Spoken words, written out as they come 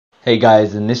Hey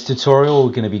guys, in this tutorial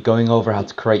we're going to be going over how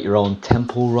to create your own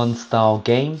temple run style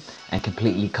game and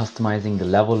completely customizing the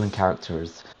level and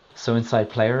characters. So inside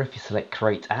player, if you select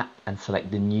create app and select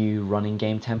the new running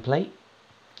game template,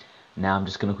 now I'm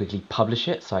just going to quickly publish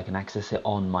it so I can access it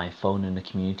on my phone in the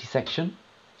community section.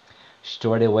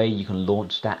 Straight away you can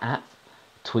launch that app,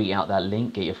 tweet out that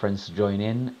link, get your friends to join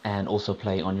in, and also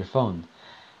play it on your phone.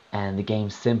 And the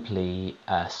game's simply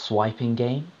a swiping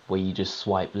game where you just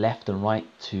swipe left and right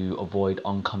to avoid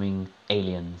oncoming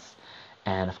aliens.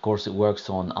 And of course it works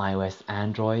on iOS,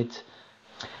 Android.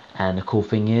 And the cool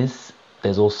thing is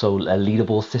there's also a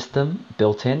leaderboard system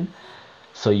built in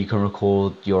so you can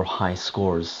record your high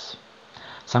scores.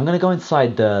 So I'm going to go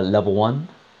inside the level 1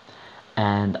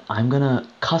 and I'm going to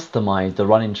customize the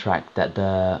running track that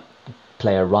the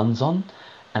player runs on,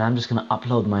 and I'm just going to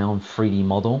upload my own 3D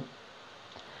model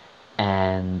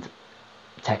and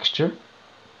texture.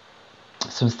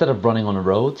 So instead of running on a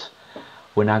road,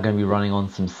 we're now going to be running on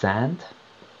some sand.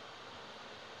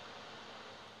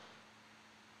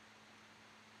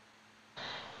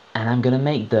 And I'm going to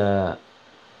make the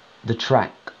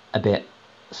track a bit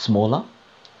smaller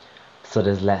so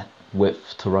there's less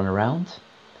width to run around.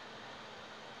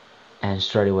 And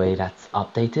straight away that's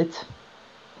updated.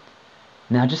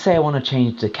 Now just say I want to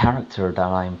change the character that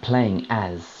I'm playing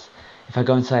as. If I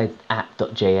go inside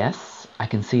app.js, I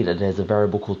can see that there's a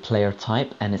variable called player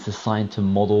type and it's assigned to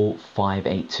model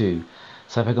 582.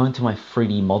 So if I go into my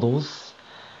 3D models,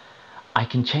 I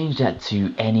can change that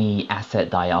to any asset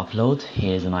that I upload.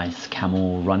 Here's a nice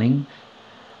camel running,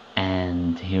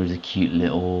 and here's a cute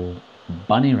little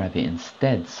bunny rabbit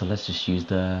instead. So let's just use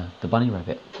the bunny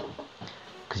rabbit,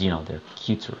 because you know they're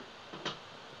cuter.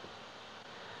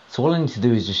 So all I need to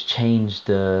do is just change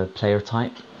the player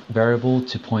type variable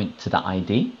to point to the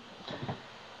ID,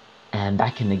 and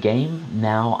back in the game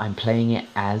now I'm playing it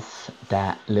as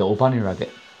that little bunny rabbit.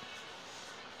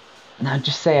 Now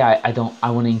just say I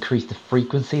want to increase the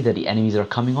frequency that the enemies are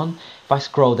coming on. If I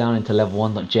scroll down into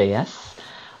level1.js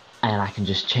and I can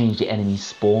just change the enemy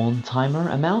spawn timer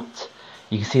amount,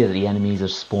 you can see that the enemies are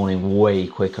spawning way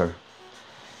quicker.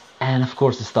 And of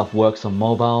course this stuff works on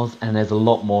mobiles, and there's a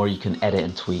lot more you can edit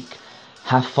and tweak.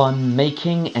 Have fun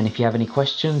making, and if you have any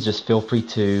questions, just feel free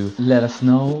to let us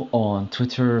know on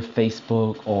Twitter,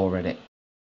 Facebook, or Reddit.